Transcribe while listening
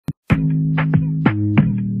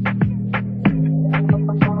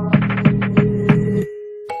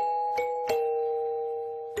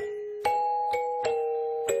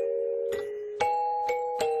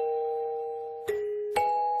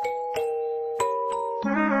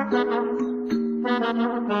Baby,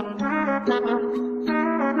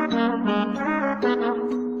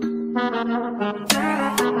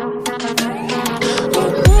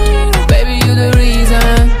 you the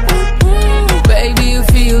reason. Baby, you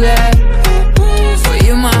feel that. For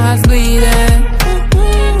you my heart's bleeding.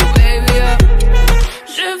 Baby,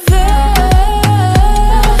 je veux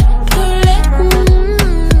brûler.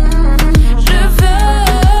 Je veux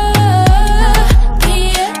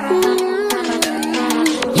briller.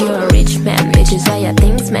 You're a rich man, bitches are your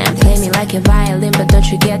things, man. Play me like a violin, but don't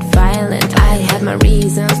you get violent. I have my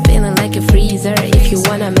reasons, feeling like a freezer. If you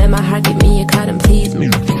wanna mend my heart, give me a card and please me.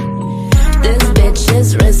 These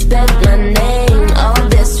bitches respect my name. All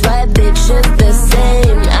this white bitches the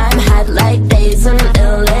same. I'm hot like days in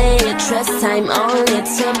LA. Trust time only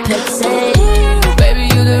to pay. Baby,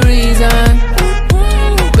 you the reason.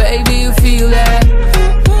 Baby, you feel that.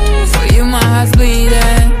 For you my heart's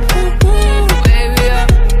bleeding. Baby,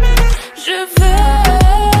 je veux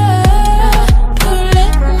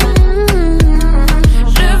brûler.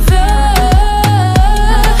 Je veux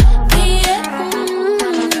briller.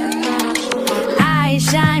 I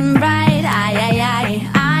shine bright,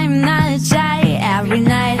 I'm not shy. Every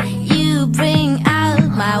night you bring out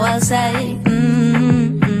my wild side.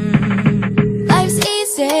 Life's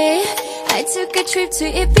easy. I took a trip to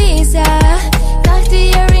Ibiza.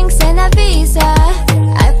 Cartier rings and a visa.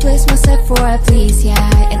 I place myself for a please,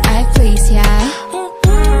 yeah, and I please, yeah.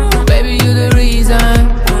 Baby, you the reason.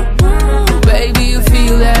 Baby, you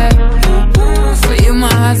feel that. For you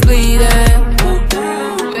my heart's bleeding.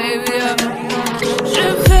 Baby, je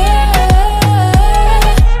veux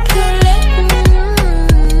brûler.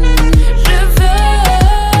 Je veux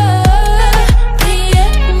briller.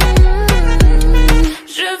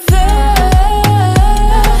 Je veux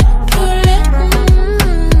brûler.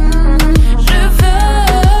 Je veux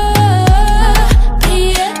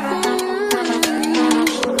briller.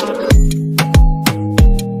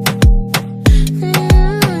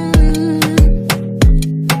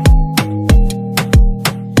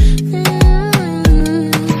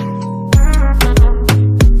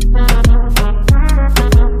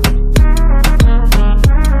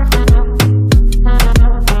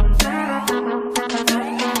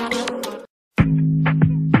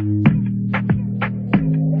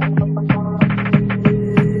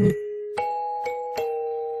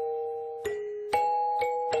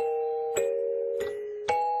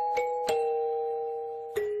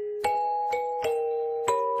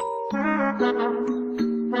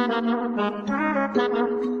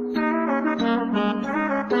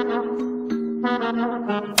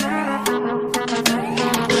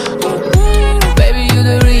 Baby, you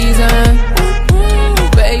the reason.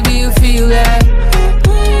 Baby, you feel that.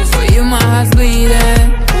 For you my heart's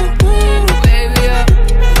bleeding. Baby,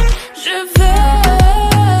 je veux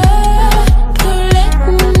brûler.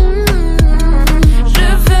 Je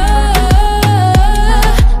veux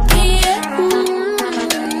briller.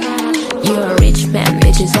 You're a rich man,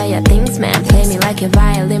 bitches are your things, man. Play me like a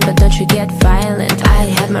violin, but don't you get violent. I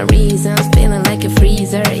have my reasons, feeling like a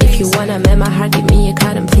freezer. If you wanna mend my heart, give me a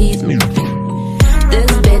card and please me.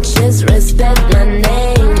 These bitches respect my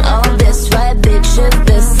name. All this white bitches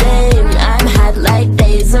the same. I'm hot like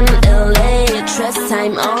days in LA. Trust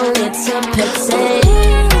time only to pay.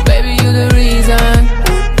 Baby, you the reason.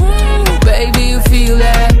 Baby, you feel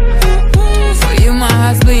that. For you my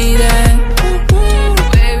heart's bleeding.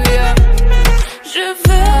 Baby, je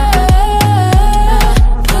veux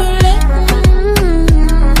brûler.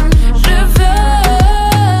 Je veux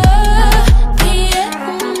briller.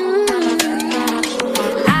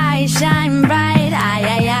 I shine bright,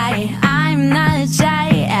 I'm not shy.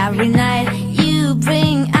 Every night you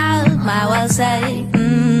bring out my wild side.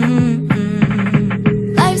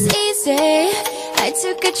 Life's easy. I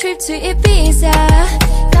took a trip to Ibiza.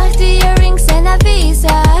 Cartier rings and a visa.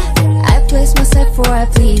 I place myself for a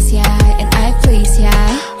please, yeah, and I please,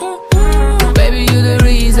 yeah. Baby, you the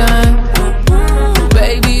reason.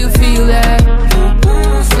 Baby, you feel that.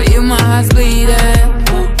 For you my heart's bleeding.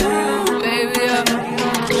 Baby,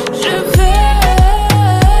 je veux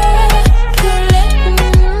brûler.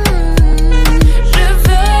 Je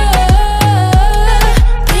veux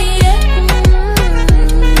briller.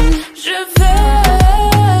 Je veux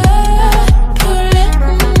brûler.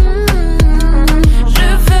 Je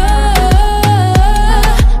veux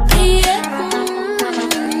briller.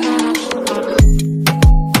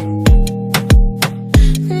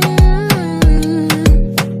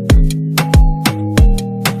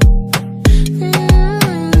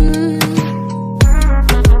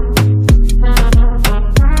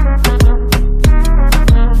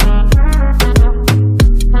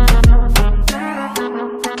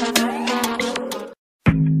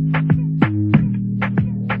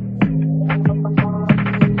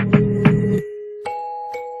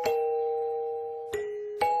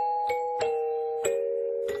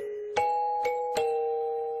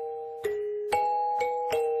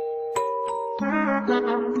 Baby,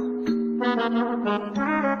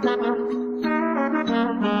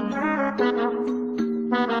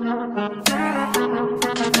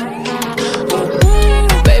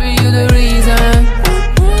 you're the reason.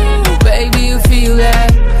 Baby, you feel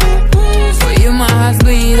that. For you, my heart's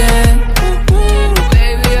bleeding.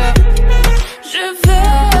 Baby, je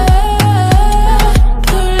veux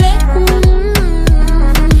brûler.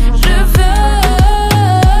 Je veux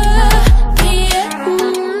briller.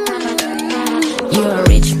 You're a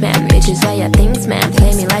rich man, rich is all your things, man.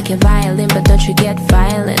 Play me like a violin, but don't you get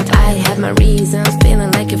violent. I have my reasons,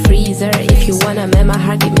 feeling like a freezer. If you wanna mend my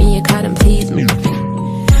heart, give me a card and please me.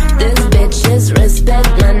 These bitches respect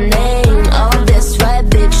my name. All this white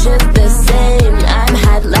bitches the same. I'm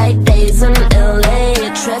hot like days in LA.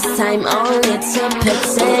 Trust time only to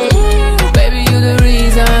pay. Baby, you're the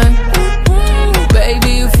reason. Baby,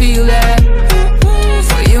 you feel that.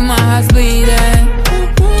 For you, my heart's bleeding.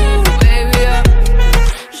 Baby,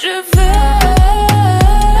 je veux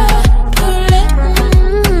brûler.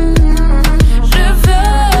 Je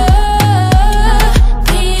veux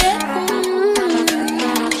briller.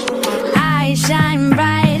 I shine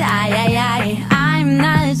bright, I'm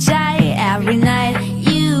not shy. Every night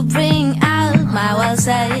you bring out my wild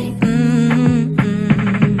side.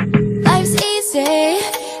 Life's easy.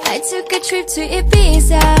 I took a trip to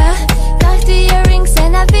Ibiza. Cartier rings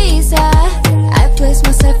and a visa. I place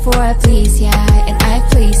myself for a please, yeah, and I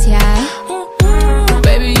please, yeah.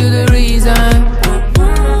 Baby, you're the reason.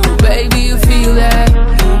 Baby, you feel that.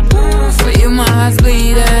 For you, my heart's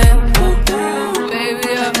bleeding.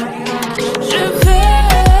 Baby, je veux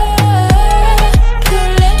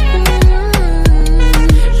brûler.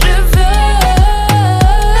 Je veux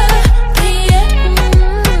briller.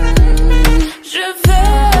 Je veux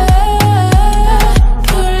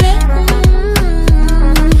brûler.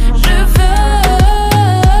 Je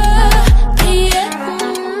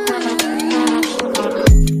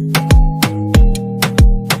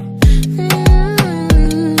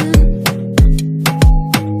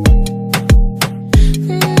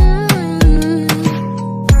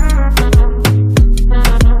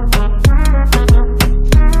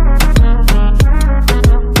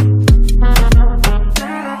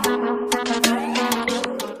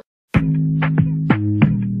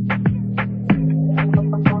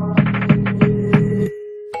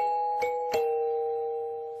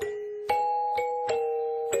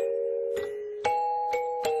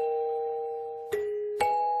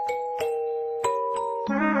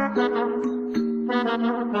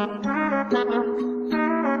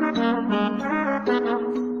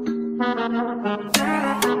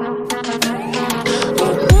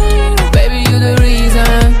Baby, you're the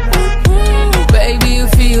reason. Baby, you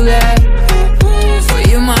feel that. For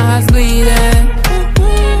you, my heart's bleeding.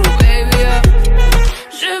 Baby,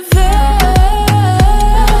 je veux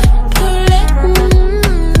brûler.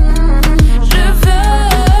 Je veux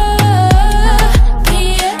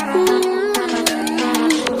briller.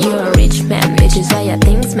 You're a rich man, rich is all your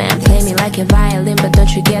things, man. Play me like a violin, but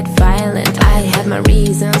don't you get violent. I have my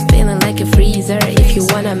reasons, feeling like a freezer. If you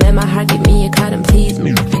wanna mend my heart, give me a card and please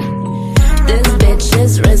me. These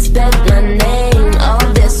bitches respect my name. All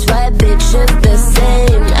this white bitches the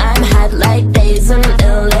same. I'm hot like days in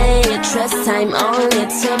LA. Trust time only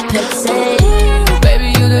to pay. Baby,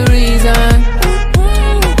 you're the reason.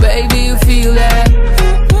 Baby, you feel that.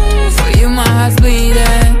 For you, my heart's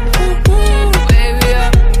bleeding. Baby,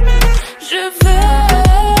 je veux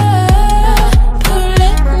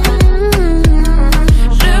brûler.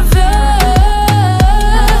 Je veux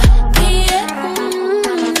briller.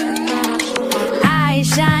 I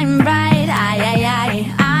shine bright,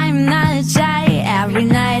 I'm not shy. Every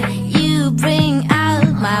night you bring out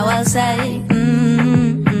my wild side.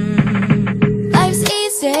 Life's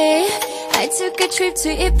easy. I took a trip to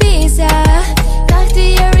Ibiza.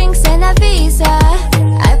 Cartier rings and a visa.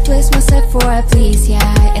 I place myself for a please,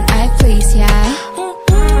 yeah, and I please, yeah.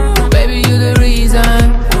 Baby, you're the reason.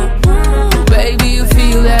 Baby, you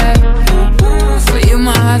feel that. For you,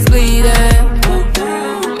 my heart's bleeding.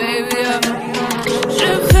 Baby,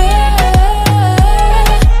 je veux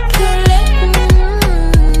brûler.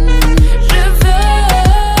 Je veux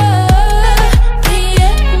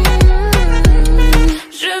briller.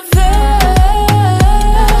 Je veux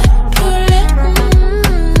brûler.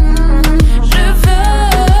 Je veux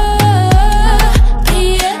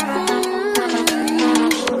briller.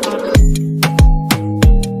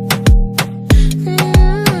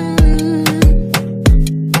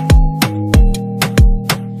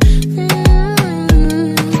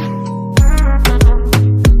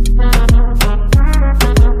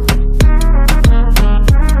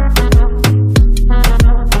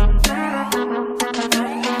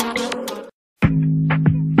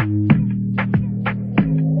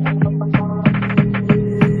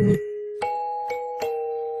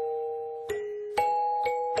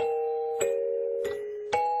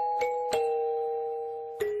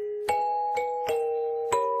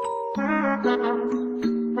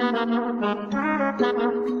 Baby,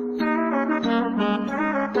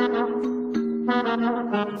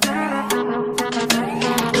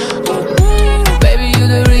 you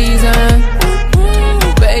the reason.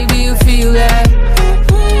 Baby, you feel that.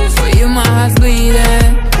 For you, my heart's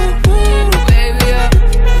bleeding. Baby,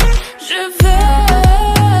 je veux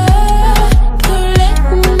brûler.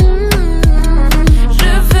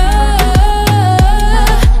 Je veux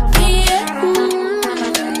briller.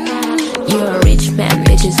 You're a rich man,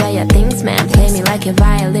 bitches are your things, man. Play me like a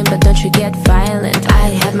violin, but don't you get violent. I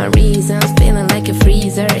have my reasons, feeling like a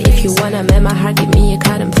freezer. If you wanna mend my heart, give me a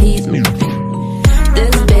card and please me.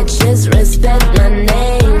 These bitches respect my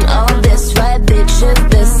name. All this white bitches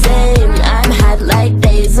the same. I'm hot like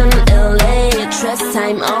days in LA. Trust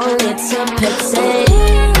time only to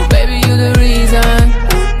patek. Baby, you the reason.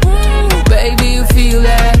 Baby, you feel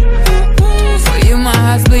that. For you, my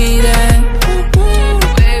heart's bleeding.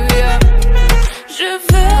 Baby, je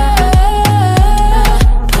veux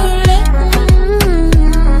brûler.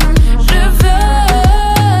 Je veux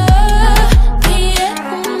briller.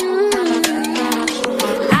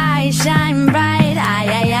 I shine bright,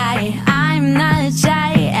 I'm not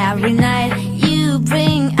shy. Every night you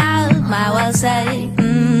bring out my wild side.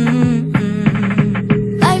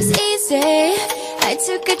 Life's easy. I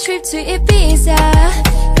took a trip to Ibiza.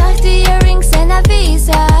 Cartier rings and a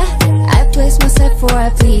visa. I place myself for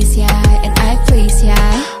a please, yeah, and I please,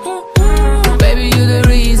 yeah. Baby, you the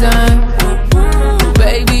reason.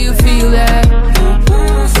 Baby, you feel that.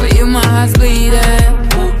 For you, my heart's bleeding.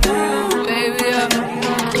 Baby,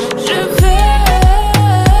 je veux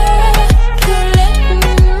brûler.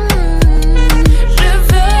 Je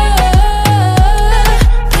veux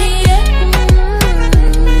briller.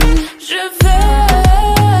 Je veux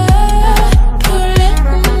brûler.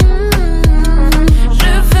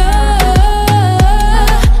 Je veux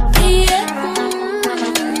briller.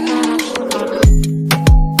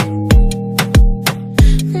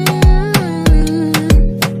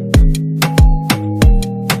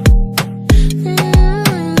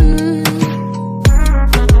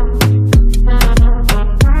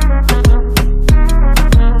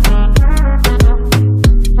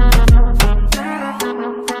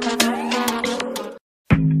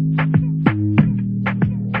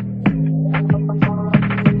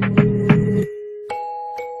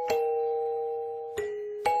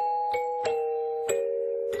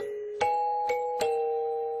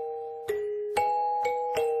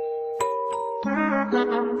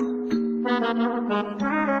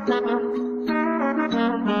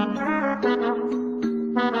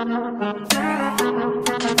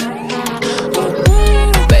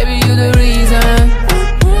 Baby, you the reason.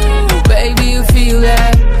 Baby, you feel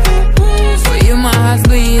that. For you, my heart's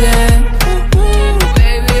bleeding.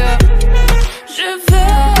 Baby, je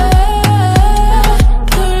veux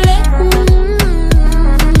brûler.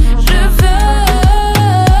 Je veux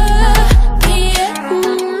briller.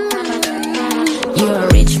 You're a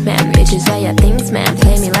rich man, bitches are your things, man.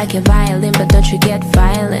 Play me like a violin, but don't you get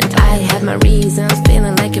violent. I have my reasons,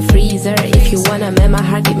 feeling like a freezer. If you wanna mend my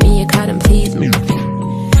heart, give me a card and please me.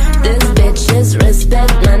 These bitches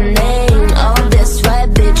respect my name. All this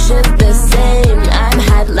white bitches the same. I'm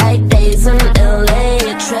hot like days in LA.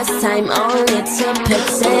 Trust time only to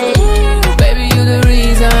patek. Baby, you the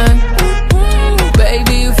reason.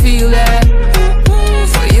 Baby, you feel that.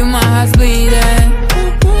 For you, my heart's bleeding.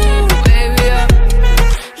 Baby,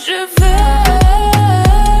 je veux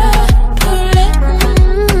brûler.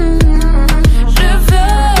 Je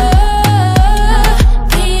veux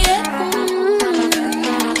briller.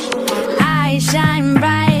 I shine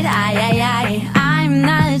bright, I'm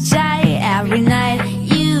not shy. Every night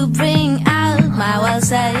you bring out my wild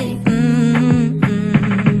side.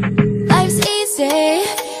 Life's easy.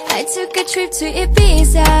 I took a trip to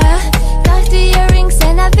Ibiza. Cartier rings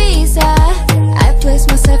and a visa. I place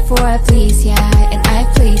myself for a please, yeah, and I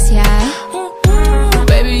please, yeah.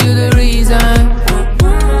 Baby, you the reason.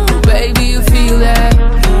 Baby, you feel that.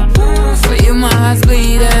 For you, my heart's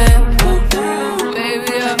bleeding.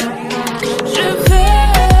 Baby, je veux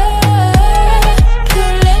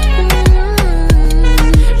brûler.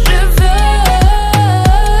 Je veux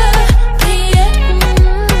briller.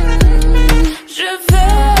 Je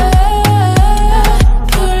veux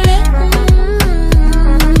brûler.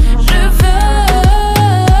 Je veux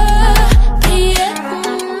briller.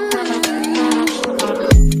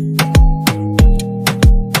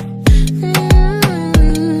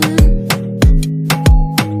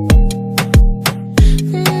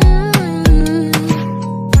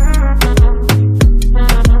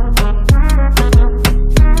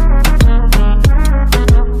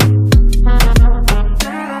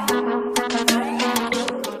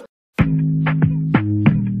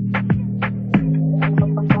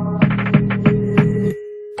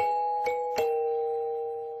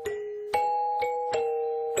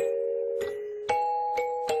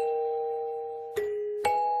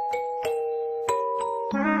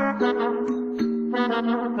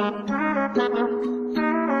 Baby,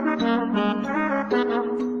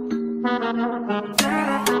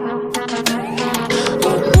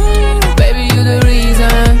 you the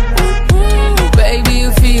reason. Baby, you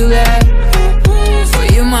feel that. For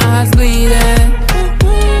you my heart's bleeding.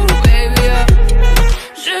 Baby,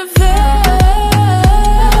 je veux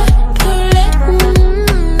brûler.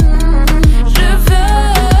 Je veux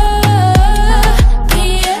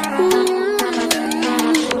briller.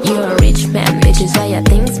 You're a rich man, bitches are your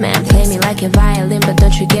things, man. Play me like a violin, but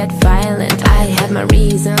don't you get violent. I have my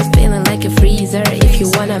reasons, feeling like a freezer. If you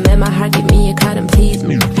wanna mend my heart, give me a card and please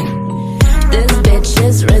me. These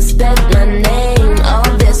bitches respect my name. All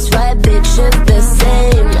this white bitches the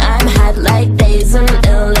same. I'm hot like days in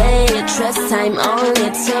LA. Trust time only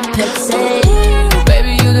to pay.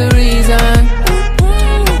 Baby, you the reason.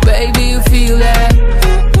 Baby, you feel that.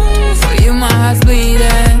 For you my heart's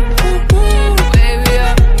bleeding. Baby,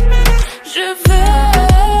 je veux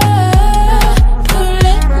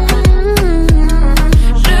brûler.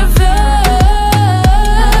 Je veux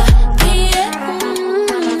briller.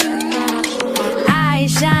 I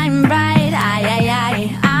shine bright,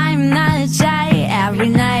 I'm not shy. Every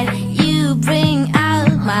night you bring out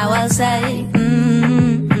my wild side.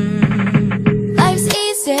 Life's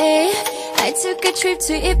easy. I took a trip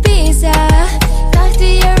to Ibiza.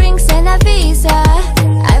 Cartier rings and a visa.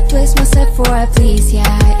 I place myself for a please,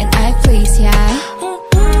 yeah, and I please, yeah.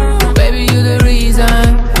 Baby, you the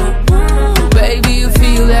reason. Baby, you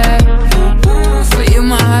feel that. For you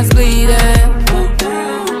my heart's bleeding.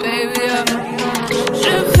 Baby,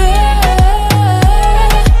 je veux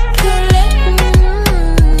brûler.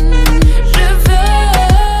 Je veux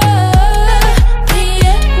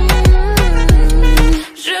briller.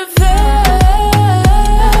 Je veux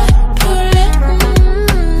brûler.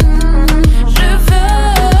 Je veux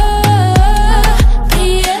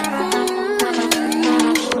briller.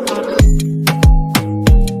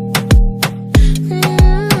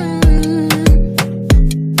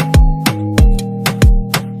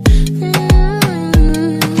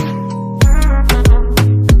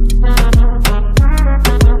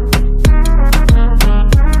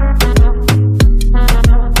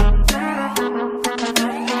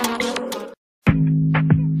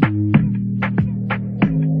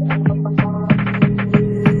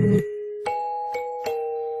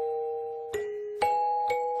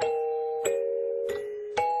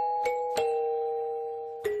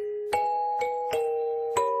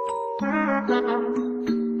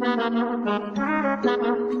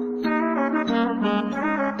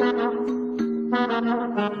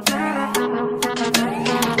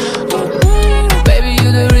 Baby,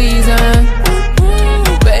 you the reason.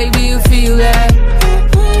 Baby, you feel that.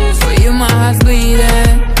 For you my heart's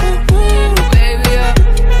bleeding. Baby,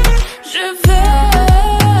 je veux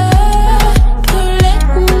brûler.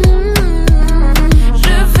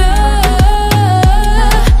 Je veux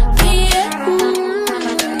briller.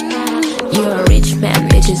 You're a rich man,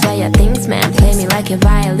 bitches are your things, man. Play me like a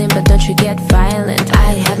violin, but don't you get violent.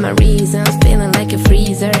 I have my reasons, feeling like a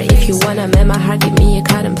freezer. If you wanna mend my heart, give me a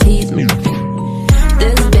card and please me.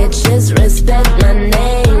 These bitches respect my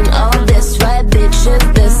name. All this white bitches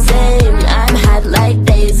the same. I'm hot like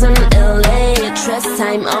days in LA. Trust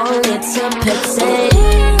time only to pay.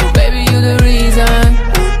 Baby, you the reason.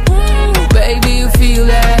 Baby, you feel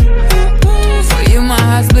that. For you my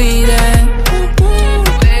heart's bleeding.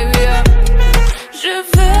 Baby, je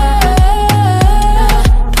veux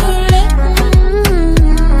brûler.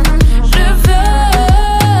 Je veux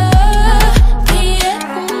briller.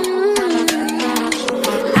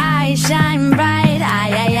 I shine bright,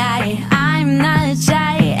 I'm not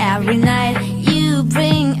shy. Every night you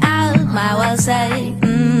bring out my wild side.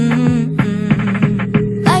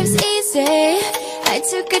 Life's easy. I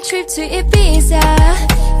took a trip to Ibiza.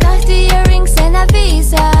 Cartier rings and a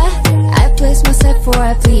visa. I place myself for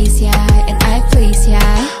a please, yeah, and I please,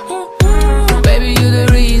 yeah. Baby, you the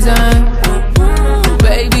reason.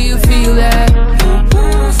 Baby, you feel that.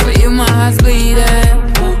 For you my heart's bleeding.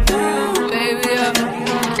 Baby,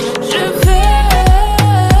 je veux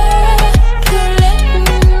brûler.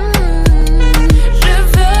 Je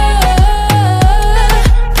veux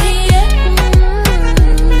briller.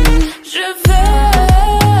 Je veux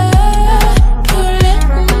brûler.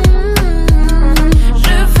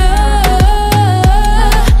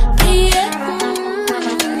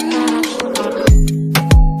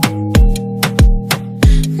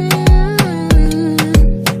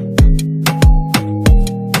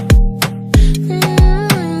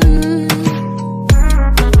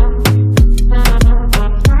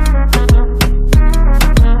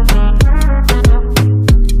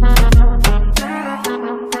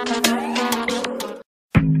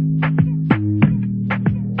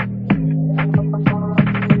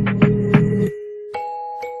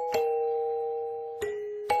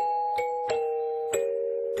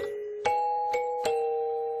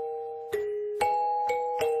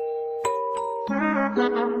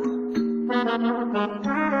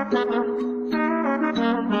 Baby,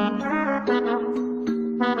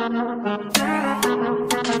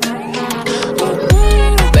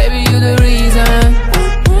 you the reason.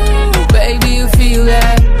 Baby, you feel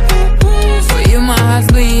that. For you my heart's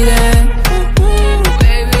bleeding.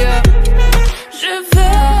 Baby, je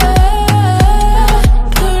veux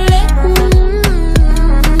brûler.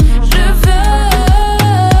 Je veux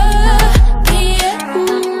briller.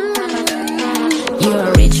 You're a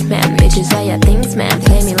rich man, bitches are your things, man.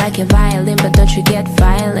 Play me like a violin, but don't you get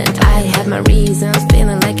violent. I had my reasons,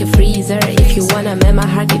 feeling like a freezer. If you wanna mend my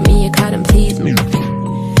heart, give me a card and please me.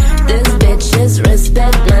 These bitches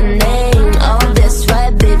respect my name. All this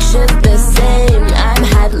white bitches the same. I'm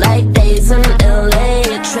hot like days in LA.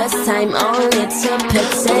 Trust time only to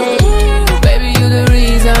pay. Baby, you the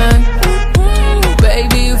reason.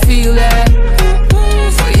 Baby, you feel that.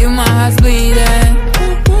 For you my heart's bleeding.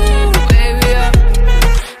 Baby,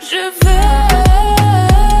 je veux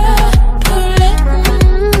brûler.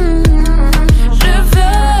 Je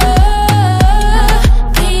veux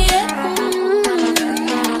briller.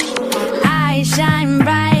 I shine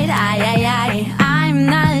bright, I'm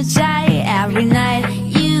not shy. Every night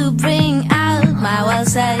you bring out my wild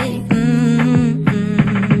side.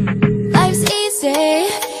 Life's easy.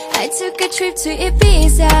 I took a trip to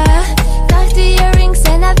Ibiza. Cartier rings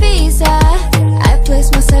and a visa. I place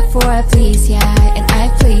myself for a please, yeah, and I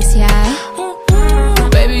please, yeah.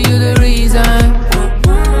 Baby, you the reason.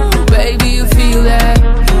 Baby, you feel that.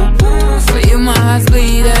 For you my heart's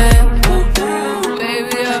bleeding.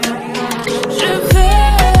 Baby, je veux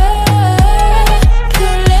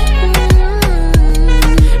brûler.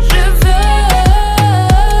 Je veux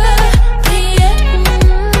briller.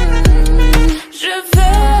 Je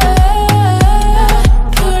veux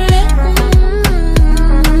brûler.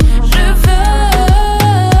 Je veux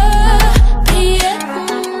briller.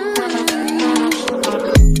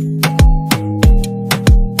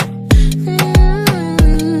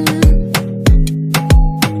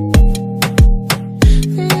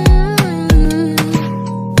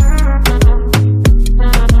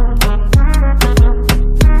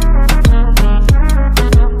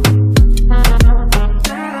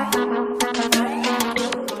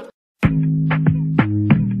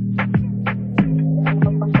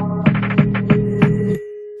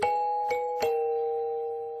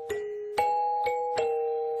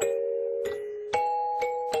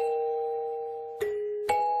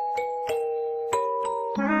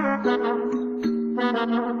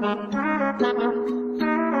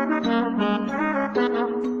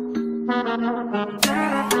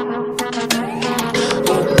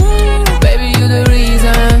 Baby, you the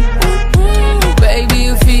reason. Baby,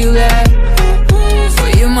 you feel that. For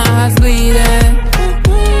you my heart's bleeding.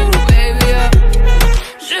 Baby,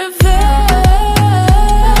 je veux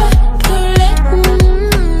brûler.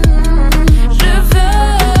 Je veux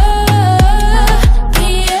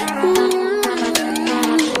briller.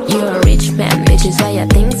 You're a rich man, bitches are your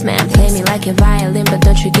things, man. Play me like a violin, but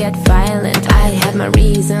don't you get violent. I had my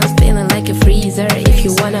reasons, feeling like a freezer. If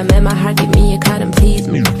you wanna mend my heart, give me a card and please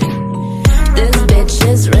me. These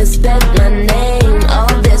bitches respect my name.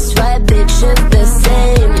 All this white bitches the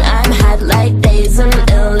same. I'm hot like days in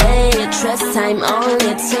LA. Trust time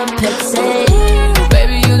only to pay.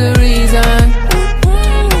 Baby, you the reason.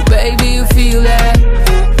 Baby, you feel that.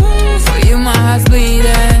 For you my heart's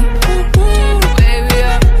bleeding. Baby,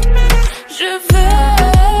 je veux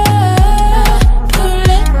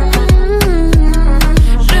brûler.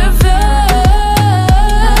 Je veux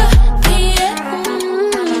briller.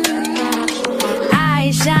 I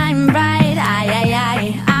shine bright,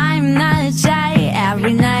 I'm not shy.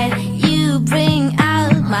 Every night you bring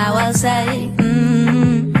out my wild side.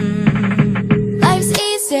 Life's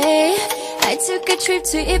easy. I took a trip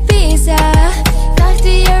to Ibiza.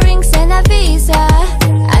 Cartier rings and a visa.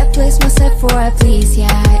 I place myself for a please,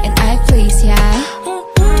 yeah, and I please, yeah.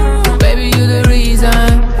 Baby, you the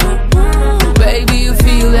reason. Baby, you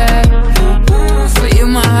feel that. For you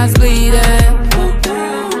my heart's bleeding.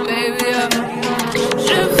 Baby,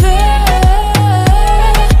 je veux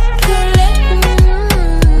brûler.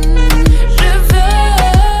 Je veux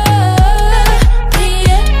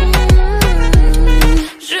briller.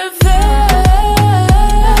 Je veux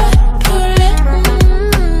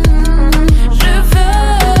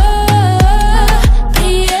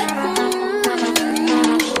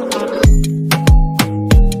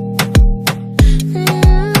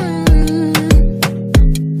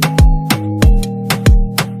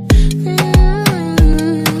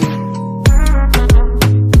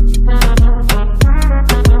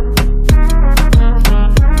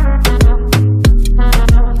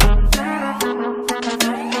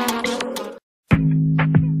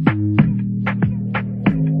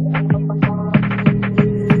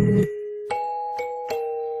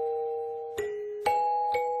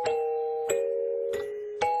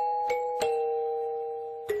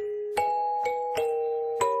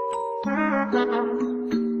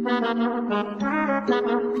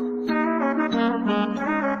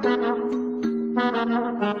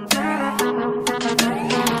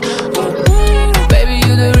Baby,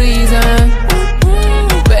 you the reason.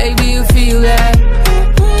 Baby, you feel that.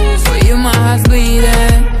 For you my heart's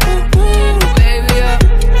bleeding. Baby,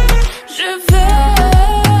 je veux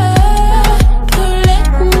brûler.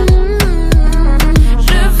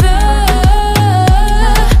 Je veux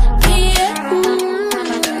briller.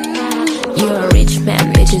 You're a rich man,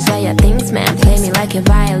 bitches are your things, man. Play me like a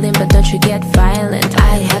violin, but don't you get violent.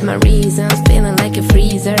 I have my reasons, feeling like a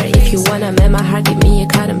freezer. If you wanna mend my heart, give me a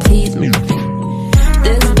card and please me.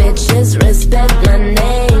 These bitches respect my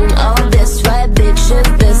name. All this white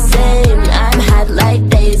bitches the same. I'm hot like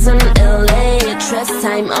days in LA. Trust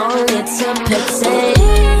time only to patek.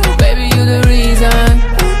 Baby, you the reason.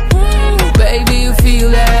 Baby, you feel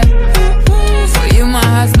that. For you my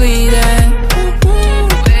heart's bleeding.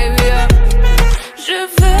 Baby, je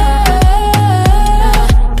veux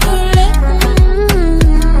brûler.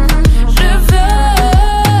 Je veux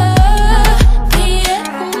briller.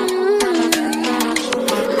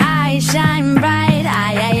 I shine bright,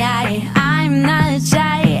 I'm not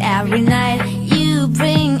shy. Every night you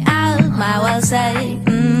bring out my wild side.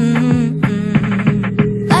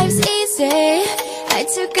 Life's easy. I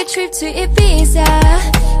took a trip to Ibiza.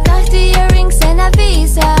 Cartier rings and a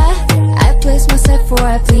visa. I place myself for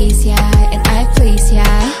a please, yeah, and I please,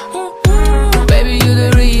 yeah. Baby, you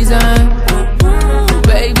the reason.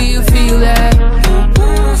 Baby, you feel that.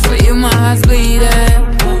 For you my heart's bleeding.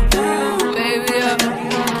 Baby,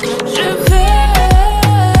 je veux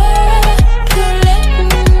brûler.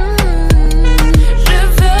 Je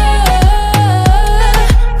veux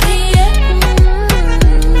briller.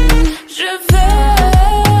 Je veux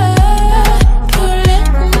brûler.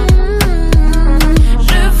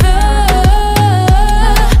 Je veux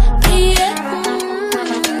briller.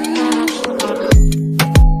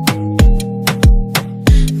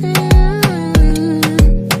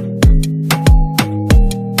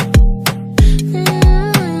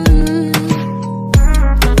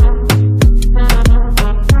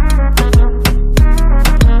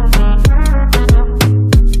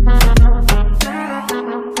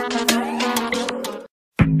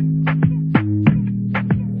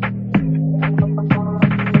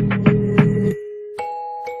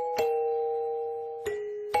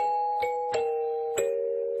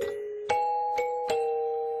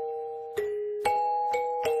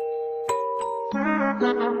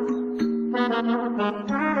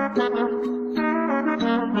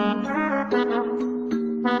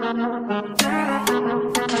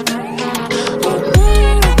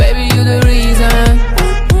 Baby, you the reason.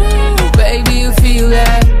 Baby, you feel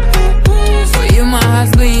that. For you my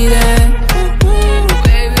heart's bleeding.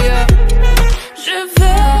 Baby, je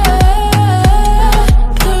veux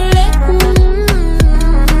brûler.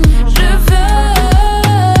 Je veux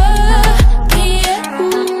briller.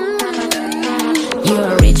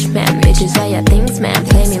 You're a rich man, bitches are your things, man.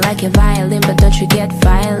 Play me like a violin, but don't you get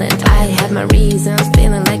violent. I have my reasons,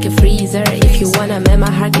 feeling like a freezer. If you wanna mend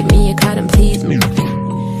my heart, give me a card and please me.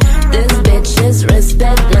 These bitches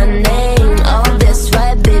respect my name. All this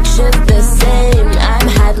white bitches the same. I'm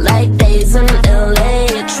hot like days in LA.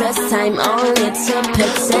 Trust time only to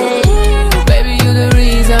patek. Baby, you the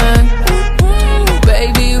reason.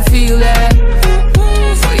 Baby, you feel that.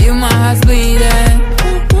 For you my heart's bleeding.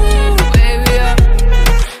 Baby,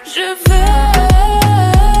 je veux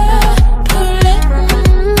brûler.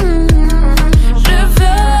 Je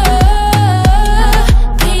veux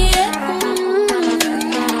briller.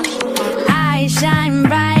 I shine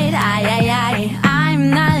bright, I'm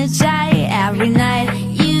not shy. Every night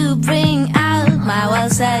you bring out my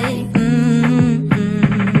wild side.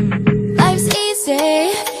 Life's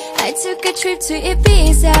easy. I took a trip to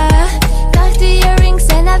Ibiza. Cartier rings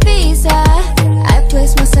and a visa. I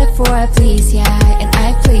place myself for a please, yeah, and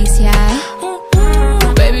I please, yeah.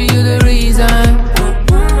 Baby, you the reason.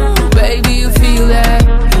 Baby, you feel that.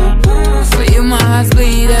 For you my heart's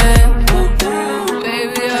bleeding.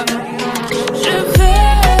 Baby, je veux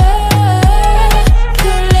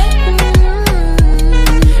brûler.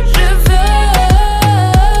 Je veux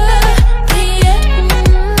briller.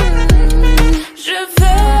 Je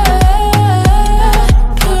veux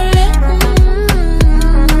brûler.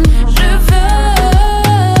 Je veux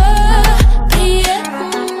briller.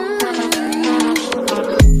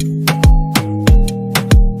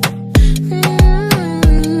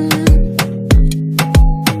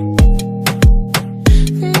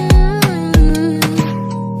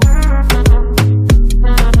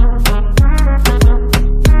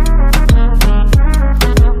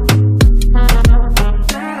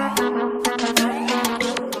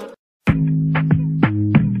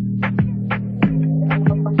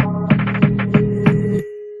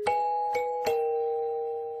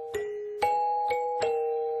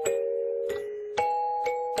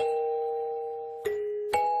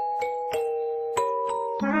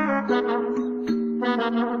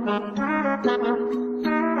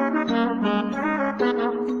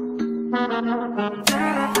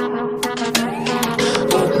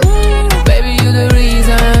 Baby, you the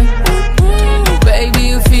reason. Baby,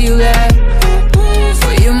 you feel that.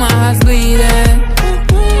 For you my heart's bleeding.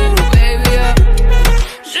 Baby,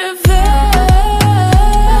 je veux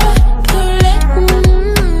brûler.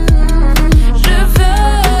 Je veux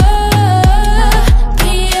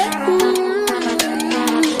briller.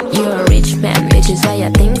 You're a rich man, bitches are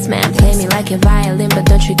your things, man. Play me like a violin, but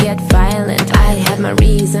don't you get violent. I had my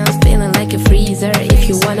reasons, feeling like a freezer. If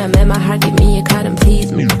you wanna mend my heart, give me a card and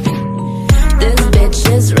please me. These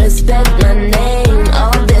bitches respect my name.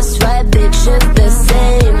 All this white bitches the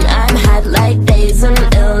same. I'm hot like days in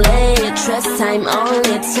LA. Trust time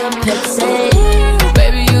only to pay.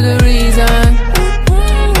 Baby, you the reason.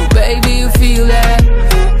 Baby, you feel that.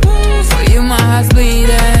 For you my heart's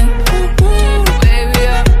bleeding. Baby,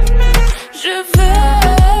 je veux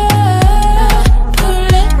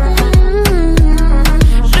brûler.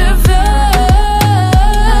 Je veux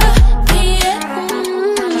briller.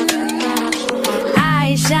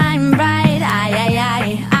 I shine bright,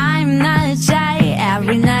 I'm not shy.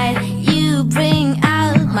 Every night you bring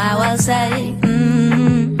out my wild side.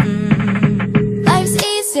 Life's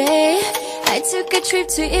easy. I took a trip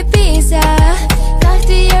to Ibiza.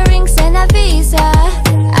 Cartier rings and a visa.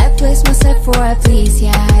 I place myself for a please,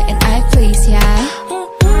 yeah, and I please, yeah.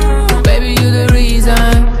 Baby, you the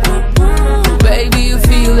reason. Baby, you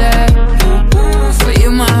feel that. For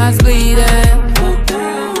you my heart's bleeding.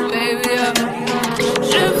 Baby,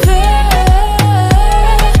 je veux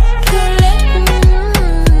brûler.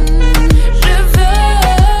 Je veux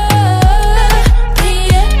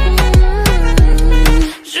briller.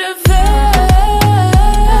 Je veux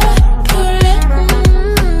brûler.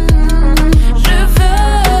 Je veux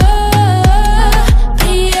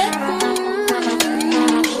briller.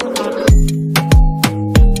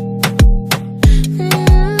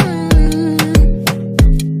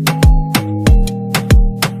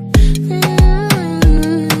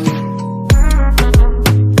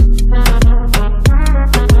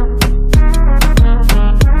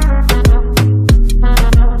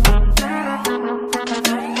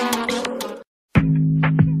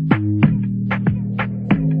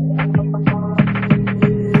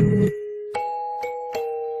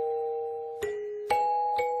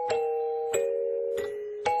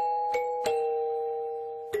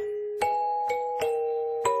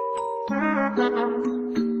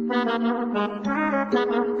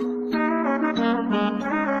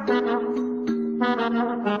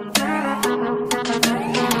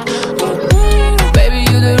 Baby,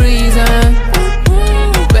 you the reason.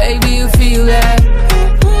 Baby, you feel that.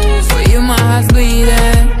 For you my heart's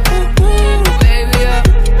bleeding. Baby,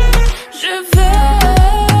 je veux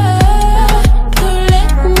brûler.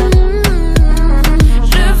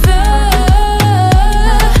 Je veux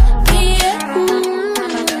briller.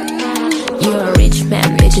 You're a rich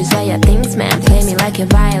man, bitches are your things, man. Play me like a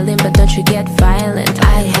violin, but don't you get violent.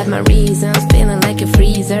 I had my reasons, feeling like a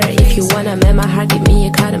freezer. If you wanna mend my heart, give me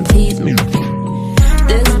a card and please me.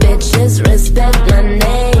 These bitches respect my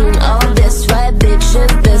name. All this white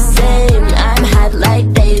bitches the same. I'm hot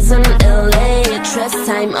like days in LA. Trust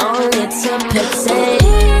time only to pay.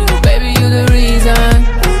 Baby, you the reason.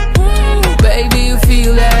 Baby, you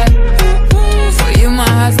feel that. For you my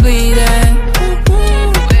heart's bleeding.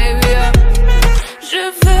 Baby, je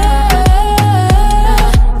veux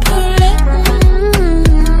brûler.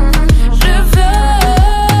 Je veux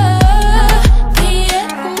briller.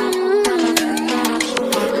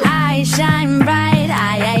 I shine bright,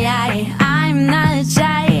 I'm not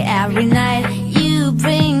shy. Every night you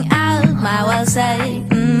bring out my wild side.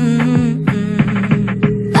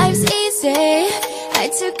 Life's easy. I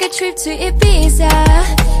took a trip to Ibiza.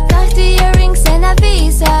 Cartier rings and a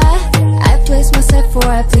visa. I place myself for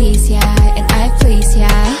a please, yeah, and I please,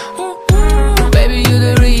 yeah. Baby, you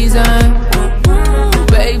the reason.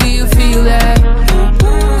 Baby, you feel that.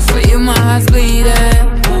 For you my heart's bleeding.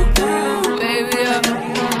 Baby,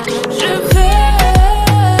 je veux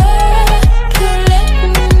brûler.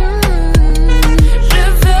 Je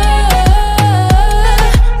veux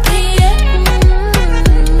briller.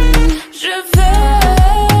 Je veux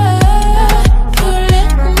brûler.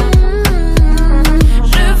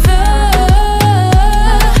 Je veux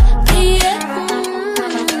briller.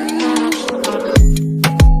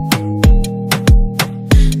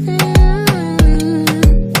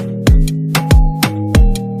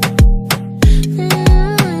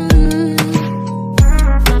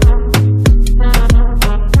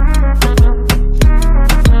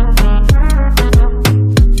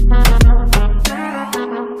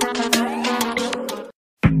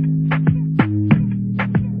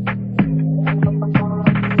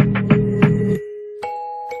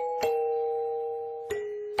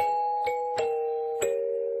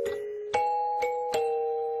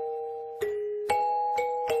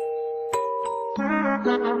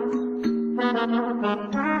 Baby,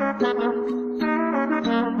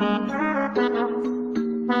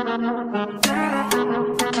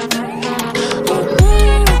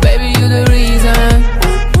 you the reason.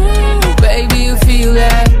 Baby, you feel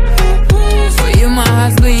that. For you my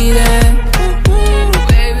heart's bleeding.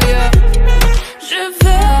 Baby, je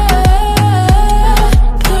veux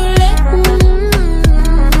couler.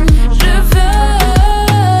 Je veux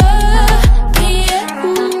briller.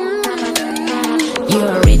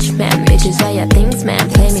 You're a rich man, bitches are your things, man.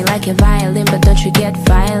 Play me like a violin, but don't you get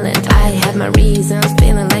violent. I have my reasons,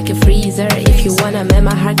 feeling like a freezer. If you wanna mend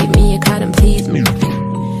my heart, give me a card and please me.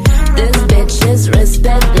 These bitches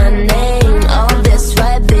respect my name. All this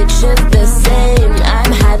white bitches the same.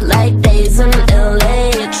 I'm hot like days in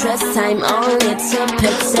LA. Trust time only to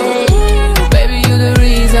pay. Baby, you the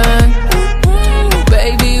reason.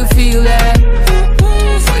 Baby, you feel that.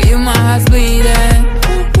 For you my heart's bleeding.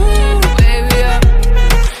 Baby,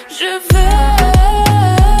 je veux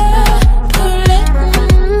couler.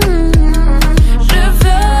 Je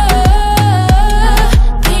veux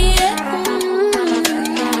briller.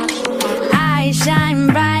 I shine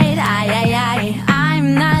bright, I'm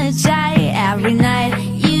not shy. Every night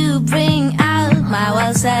you bring out my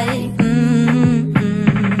wild side.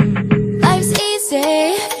 Life's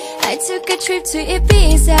easy. I took a trip to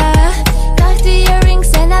Ibiza. Cartier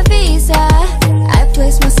rings and a visa. I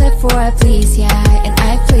place myself for a please, yeah, and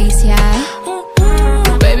I please, yeah.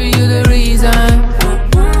 Baby, you the reason.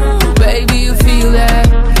 Baby, you feel that.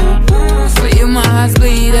 For you my heart's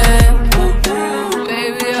bleeding.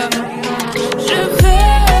 Baby, je veux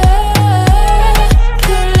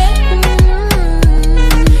couler.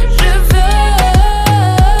 Je veux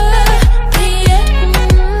briller.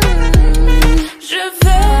 Je veux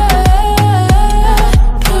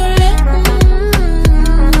couler.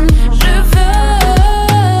 Je veux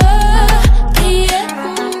briller.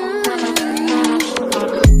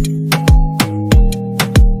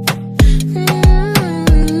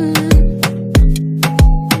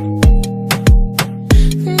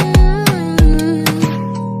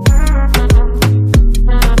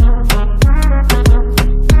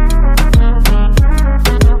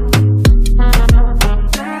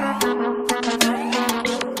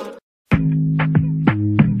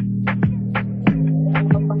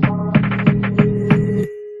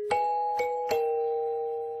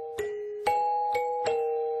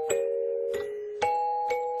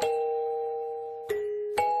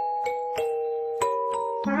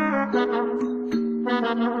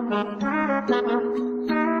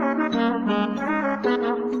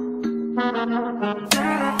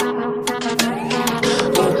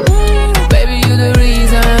 Baby, you the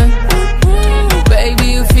reason. Baby,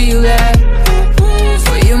 you feel that.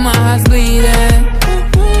 For you my heart's bleeding.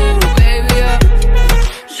 Baby,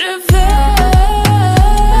 je veux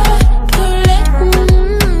couler.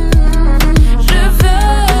 Je veux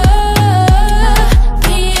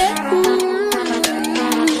briller.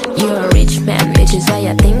 You're a rich man, bitches are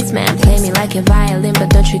your things, man. Play me like a violin, but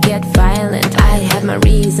don't you get violent. I have my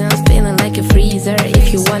reasons, feeling like a freezer.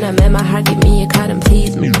 If you wanna mend my heart, give me a card and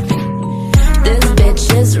please me. These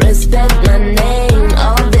bitches respect my name.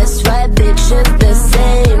 All this white bitches the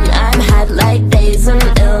same. I'm hot like days in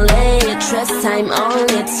LA. Trust time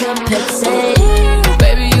only to pay.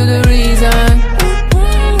 Baby, you the reason.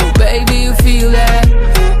 Baby, you feel that.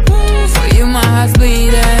 For you my heart's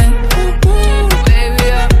bleeding. Baby,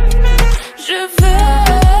 je veux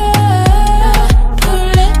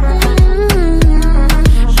couler.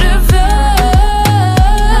 Je veux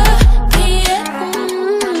briller.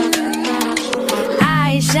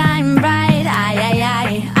 I shine bright,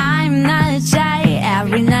 I'm not shy.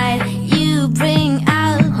 Every night you bring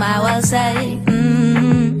out my wild side.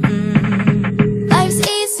 Life's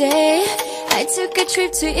easy. I took a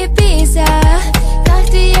trip to Ibiza.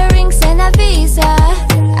 Cartier rings and a visa.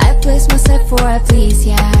 I place myself for a please,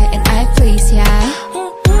 yeah, and I please, yeah.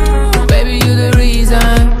 Baby, you the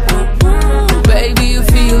reason. Baby, you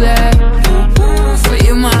feel that. For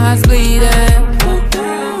you my heart's bleeding.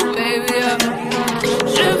 Baby,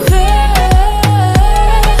 je veux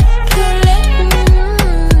couler.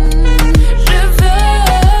 Je veux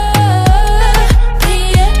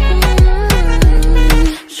briller.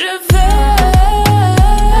 Je veux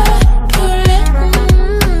couler.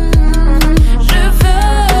 Je veux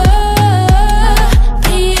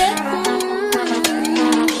briller.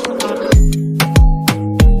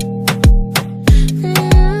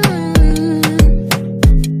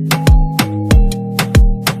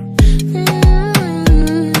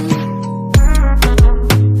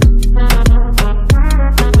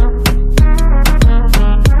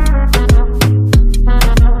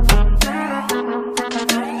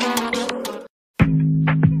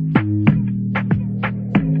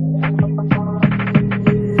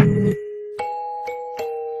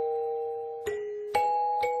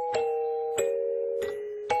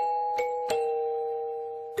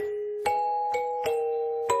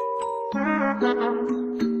 Baby,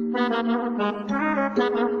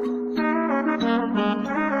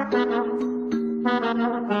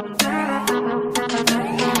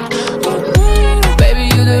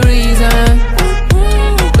 you the reason.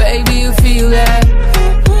 Baby, you feel that.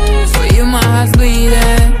 For you my heart's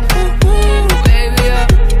bleeding. Baby,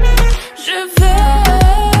 je veux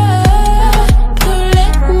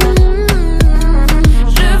brûler.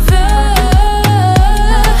 Je veux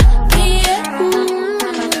briller.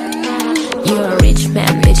 You're a rich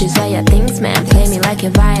man, bitches are your things, man. Play me like a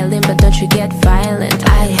violin, but don't you get violent.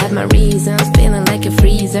 I have my reasons, feeling like a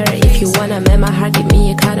freezer. If you wanna mend my heart, give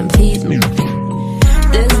me a cotton, please.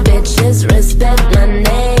 This bitches respect my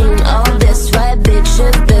name. All this white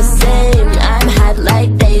bitches the same. I'm hot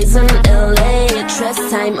like days in LA. Trust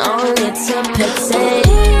time only to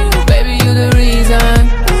patek. Baby, you the reason.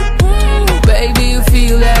 Baby, you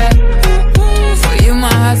feel that. For you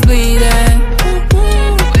my heart's bleeding.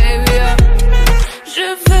 Baby, je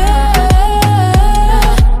veux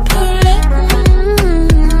brûler.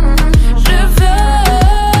 Je veux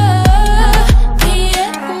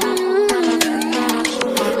briller.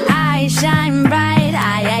 I shine bright,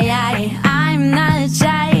 I'm not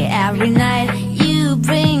shy. Every night you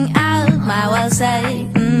bring out my wild side.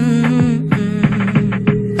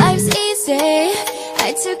 Life's easy.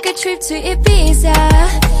 I took a trip to Ibiza.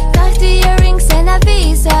 Cartier rings and a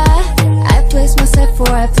visa. I place myself for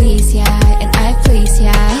a please, yeah, and I please,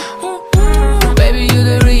 yeah. Baby, you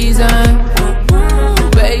the reason.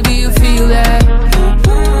 Baby, you feel that.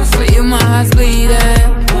 For you my heart's bleeding.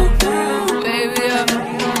 Baby,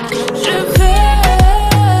 je veux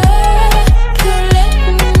brûler.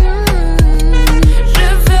 Je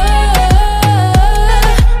veux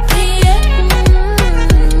briller.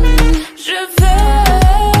 Je veux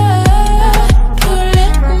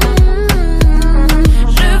brûler.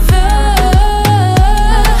 Je veux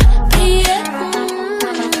briller.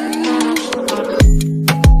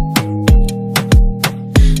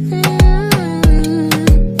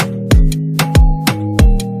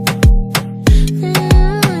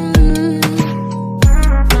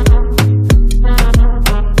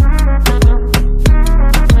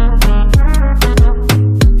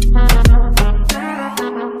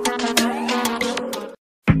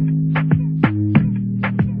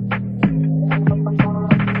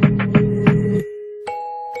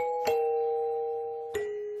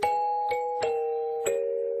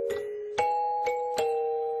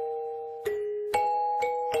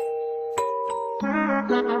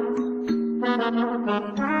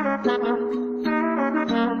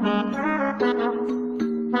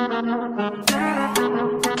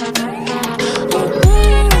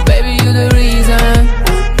 Baby, you the reason.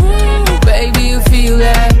 Baby, you feel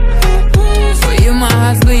that. For you my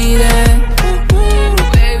heart's bleeding.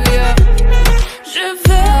 Baby, je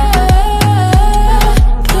veux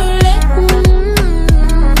brûler.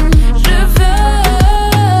 Je veux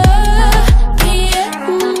briller.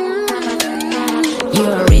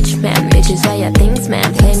 You're a rich man, bitches are your things,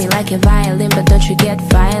 man. Play me like a violin, but don't you get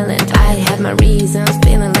violent. I have my reasons,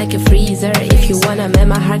 feeling like a freezer. If you wanna mend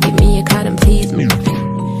my heart, give me a cotton, please.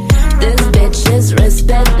 This bitches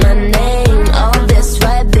respect my name. All this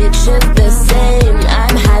white bitches the same.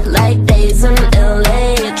 I'm hot like days in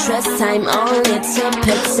LA. Trust time only to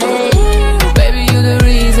patek. Baby, you the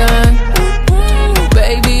reason.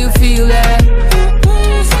 Baby, you feel that.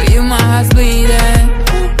 For you my heart's bleeding.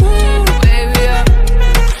 Baby,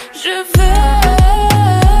 je veux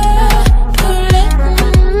brûler.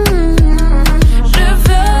 Je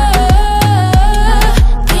veux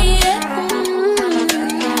briller.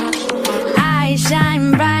 I shine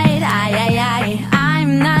bright, I'm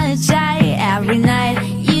not shy. Every night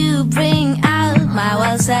you bring out my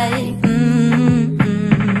wild side.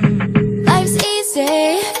 Life's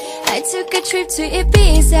easy. I took a trip to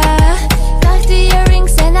Ibiza. Cartier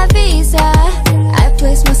rings and a visa. I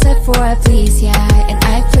place myself for a please, yeah, and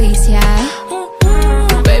I please, yeah.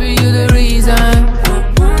 Baby, you the reason.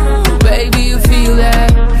 Baby, you feel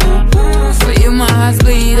that. For you my heart's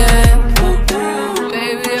bleeding.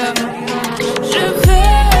 Baby, je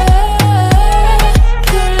veux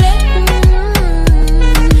brûler.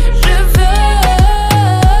 Je veux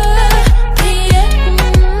briller.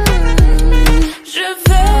 Je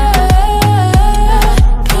veux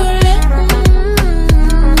brûler.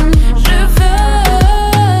 Je veux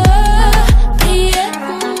briller.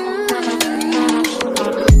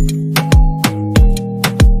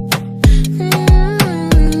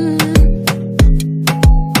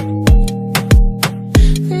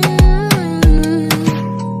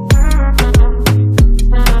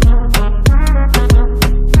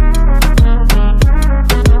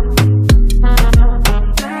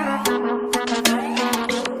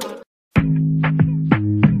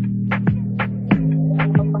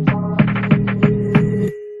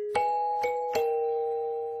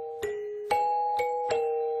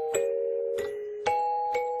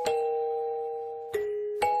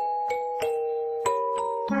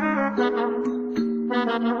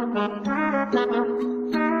 Baby,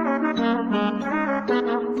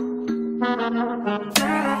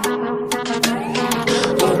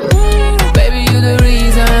 you're the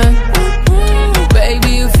reason. Baby,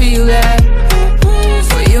 you feel that.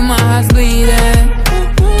 For you, my heart's bleeding.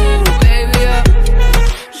 Baby,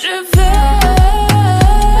 je veux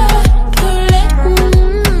brûler.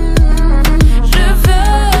 Je veux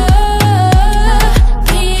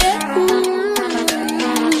briller.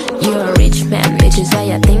 You're a rich man, bitches are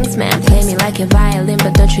your things, man. Play me like a violin,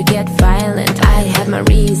 but don't you get violent. I have my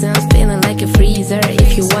reasons, feeling like a freezer.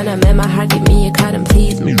 If you wanna mend my heart, give me a card and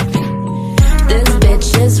please me. These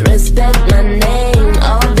bitches respect my name.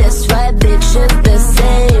 All this white bitches the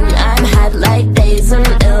same. I'm hot like days in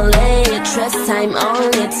LA. Trust time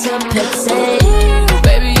only to patek.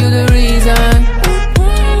 Baby, you're the reason.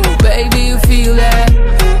 Baby, you feel that.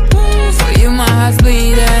 For you, my heart's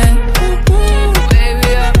bleeding.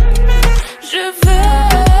 Baby, je veux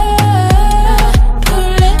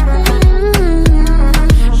brûler.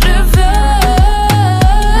 Je veux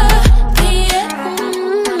briller.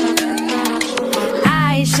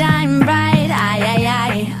 I shine bright,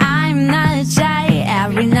 I'm not shy.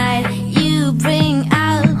 Every night you bring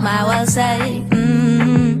out my wild side.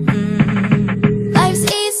 Life's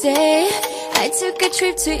easy. I took a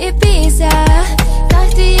trip to Ibiza.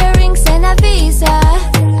 Cartier rings and a visa.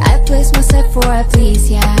 I place myself for a please,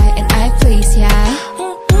 yeah, and I please, yeah.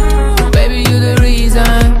 Baby, you're the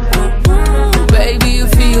reason. Baby, you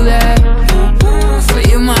feel that. For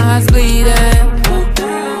you, my heart's bleeding.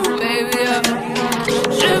 Baby,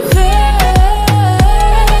 je veux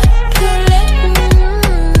brûler.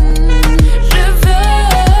 Je veux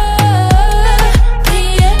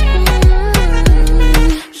briller.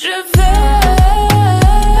 Je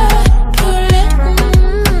veux brûler.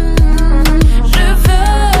 Je veux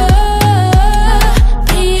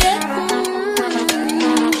briller.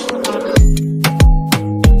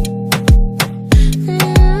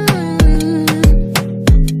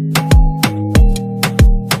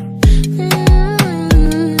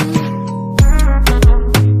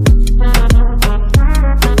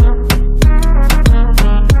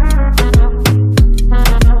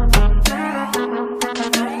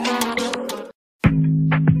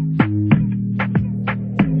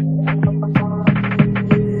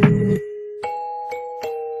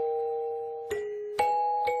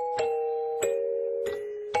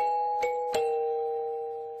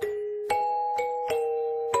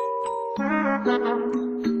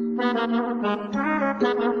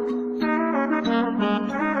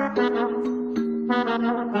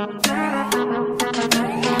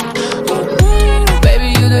 Baby,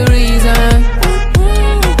 you're the reason.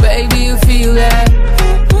 Baby, you feel that.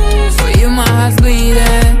 For you, my heart's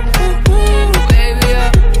bleeding. Baby,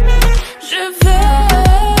 je veux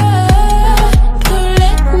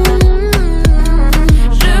brûler.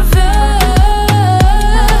 Je veux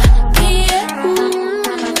briller.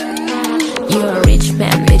 You're a rich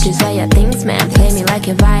man, bitches are your things, man. Play me like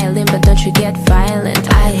a violin, but don't you get violent.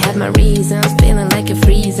 I have my reasons, feeling like a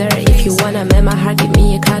freezer. If you wanna mend my heart, give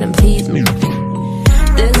me a card and please me.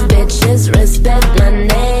 These bitches respect my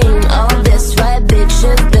name. All this white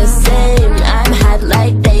bitches the same. I'm hot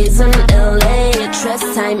like days in LA.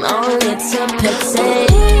 Trust time only to patek.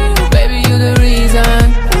 Baby, you're the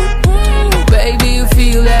reason. Baby, you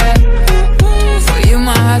feel that. For you,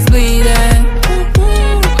 my heart's bleeding.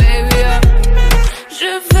 Baby,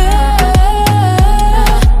 je veux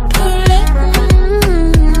brûler.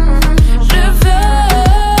 Je veux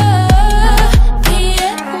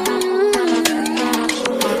briller.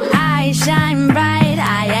 I shine bright,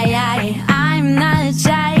 I'm not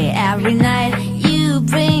shy. Every night you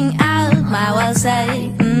bring out my wild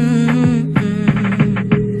side.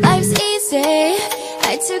 Life's easy.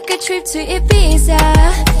 I took a trip to Ibiza.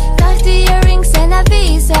 Cartier rings and a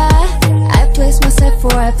visa. I place myself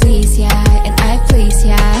for a please, yeah, and I please,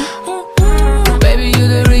 yeah. Baby,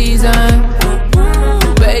 you're the reason.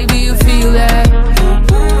 Baby, you feel that.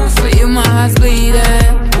 For you, my heart's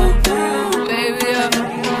bleeding. Baby,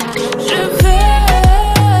 je veux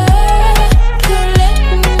brûler.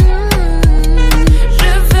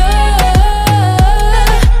 Je veux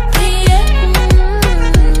briller.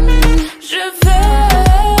 Je veux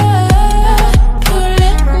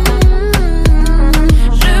brûler.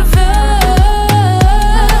 Je veux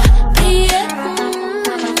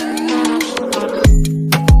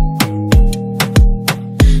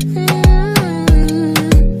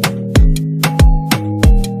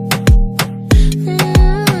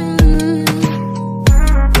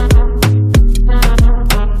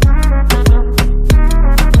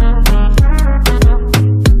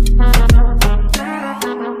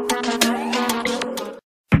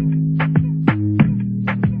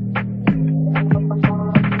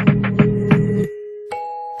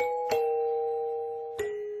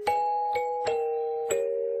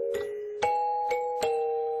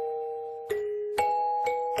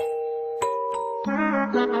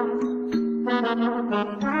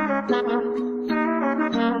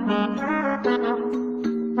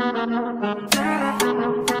Baby,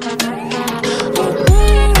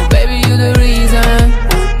 you the reason.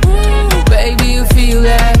 Baby, you feel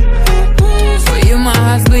that. For you my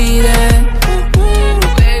heart's bleeding.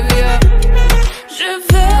 Baby, je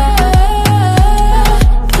veux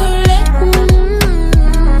brûler.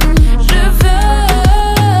 Je veux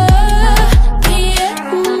briller.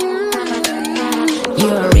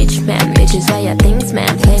 You're a rich man, bitches are your things,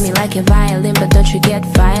 man. Play me like a violin, but don't you get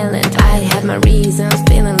violent. I have my reasons,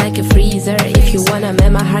 feeling like a freezer. If you wanna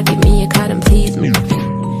mend my heart, give me a card and please me.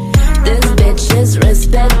 These bitches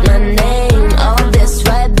respect my name. All this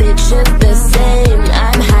white bitches the same.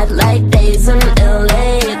 I'm hot like days in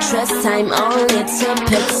LA. Trust time only to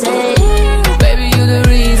pay. Baby, you the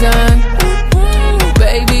reason.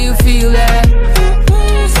 Baby, you feel that.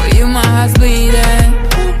 For you my heart's bleeding.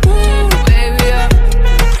 Baby,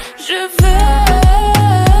 je veux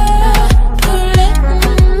brûler.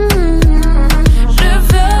 Je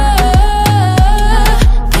veux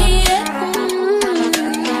briller.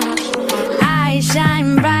 I shine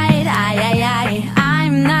bright,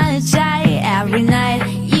 I'm not shy. Every night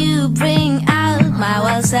you bring out my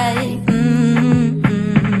wild side.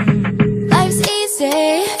 Life's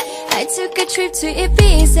easy. I took a trip to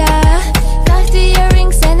Ibiza. Cartier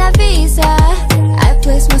rings and a visa. I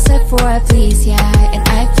place myself for a please, yeah, and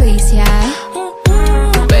I please, yeah.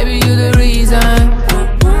 Baby, you the reason.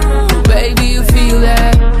 Baby, you feel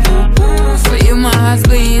that. For you my heart's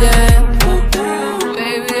bleeding.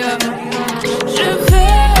 Baby, je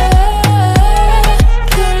veux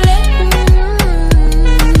brûler.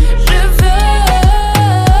 Je veux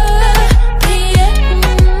briller.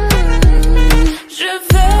 Je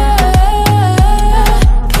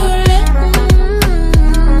veux brûler.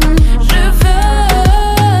 Je veux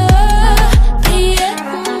briller.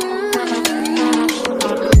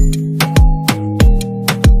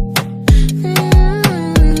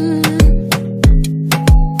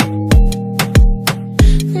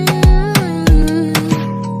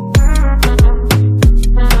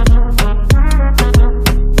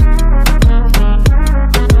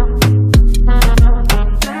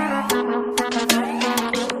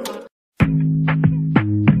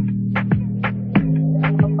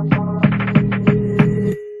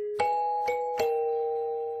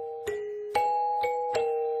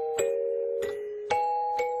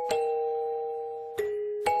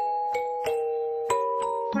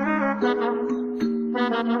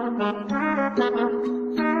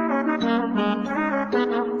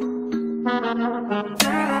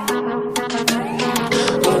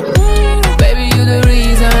 Baby, you the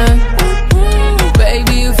reason.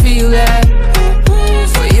 Baby, you feel that.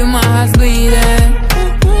 For you my heart's bleeding.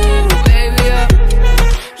 Baby,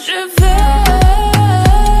 je veux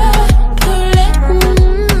brûler.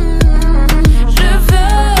 Je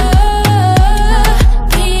veux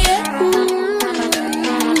briller.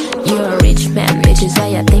 You're a rich man, bitches are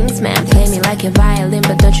your things, man. Play me like a violin,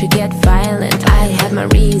 but don't you get violent. I have my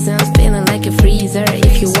reasons, feeling like a freezer.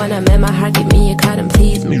 If you wanna mend my heart, give me a card and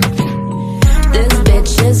please me. These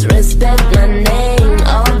bitches respect my name.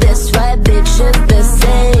 All this white bitches the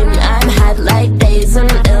same. I'm hot like days in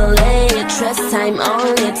LA. Trust time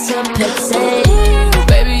only to pay.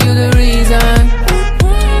 Baby, you the reason.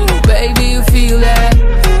 Baby, you feel that.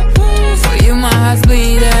 For you my heart's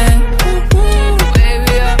bleeding.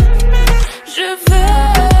 Baby, je veux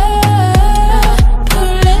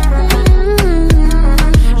brûler.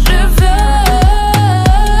 Je veux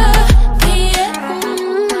briller.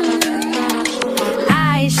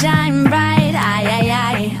 I shine bright,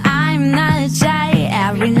 I'm not shy.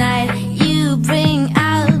 Every night you bring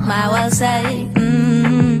out my wild side.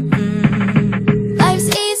 Life's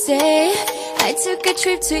easy. I took a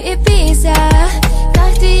trip to Ibiza.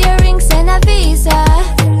 Cartier rings and a visa.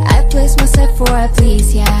 I place myself for a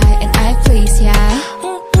please, yeah, and I please, yeah.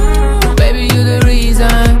 Baby, you the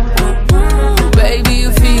reason. Baby,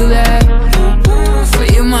 you feel that. For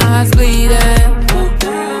you my heart's bleeding.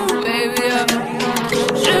 Baby,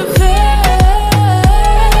 je veux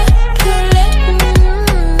brûler.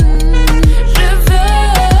 Je veux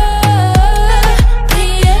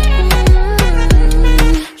briller.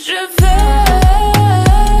 Je veux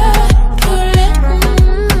brûler.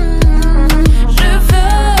 Je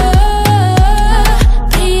veux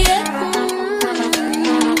briller.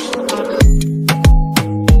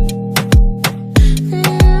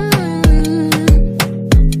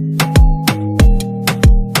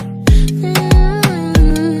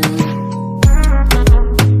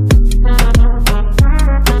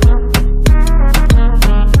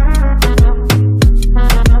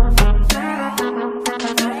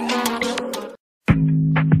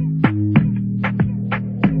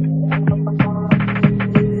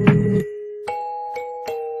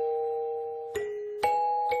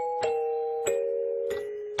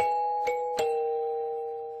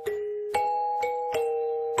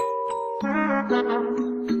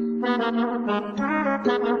 Baby,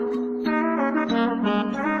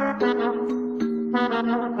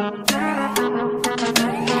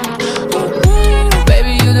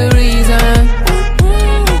 you the reason.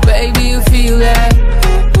 Baby, you feel that.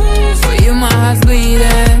 For you my heart's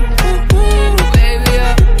bleeding. Baby,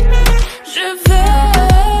 je veux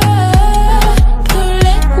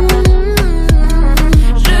brûler.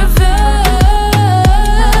 Je veux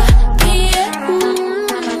briller.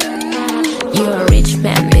 You're a rich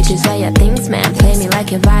man, bitches are your things, man. Play me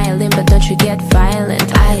like a violin, but don't you get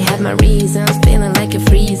violent. I had my reasons, feeling like a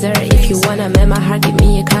freezer. If you wanna mend my heart, give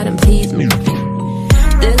me a card and please me.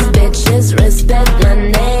 These bitches respect my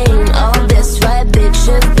name. All this white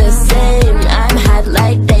bitches the same. I'm hot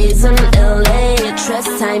like days in LA.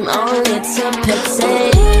 Trust time only to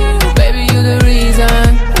pity. Baby, you the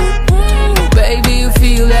reason. Baby, you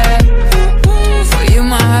feel that. For you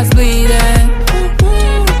my heart's bleeding.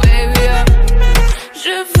 Baby,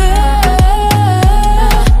 je veux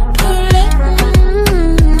brûler.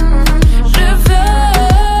 Je veux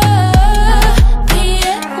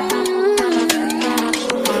briller.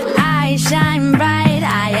 I shine bright,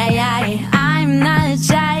 I'm not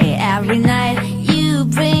shy. Every night you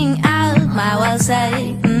bring out my wild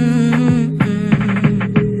side.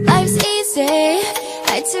 Life's easy.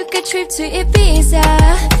 I took a trip to Ibiza.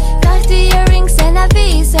 Cartier rings and a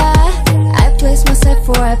visa. I place myself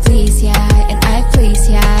for a please, yeah, and I please,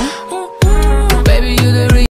 yeah.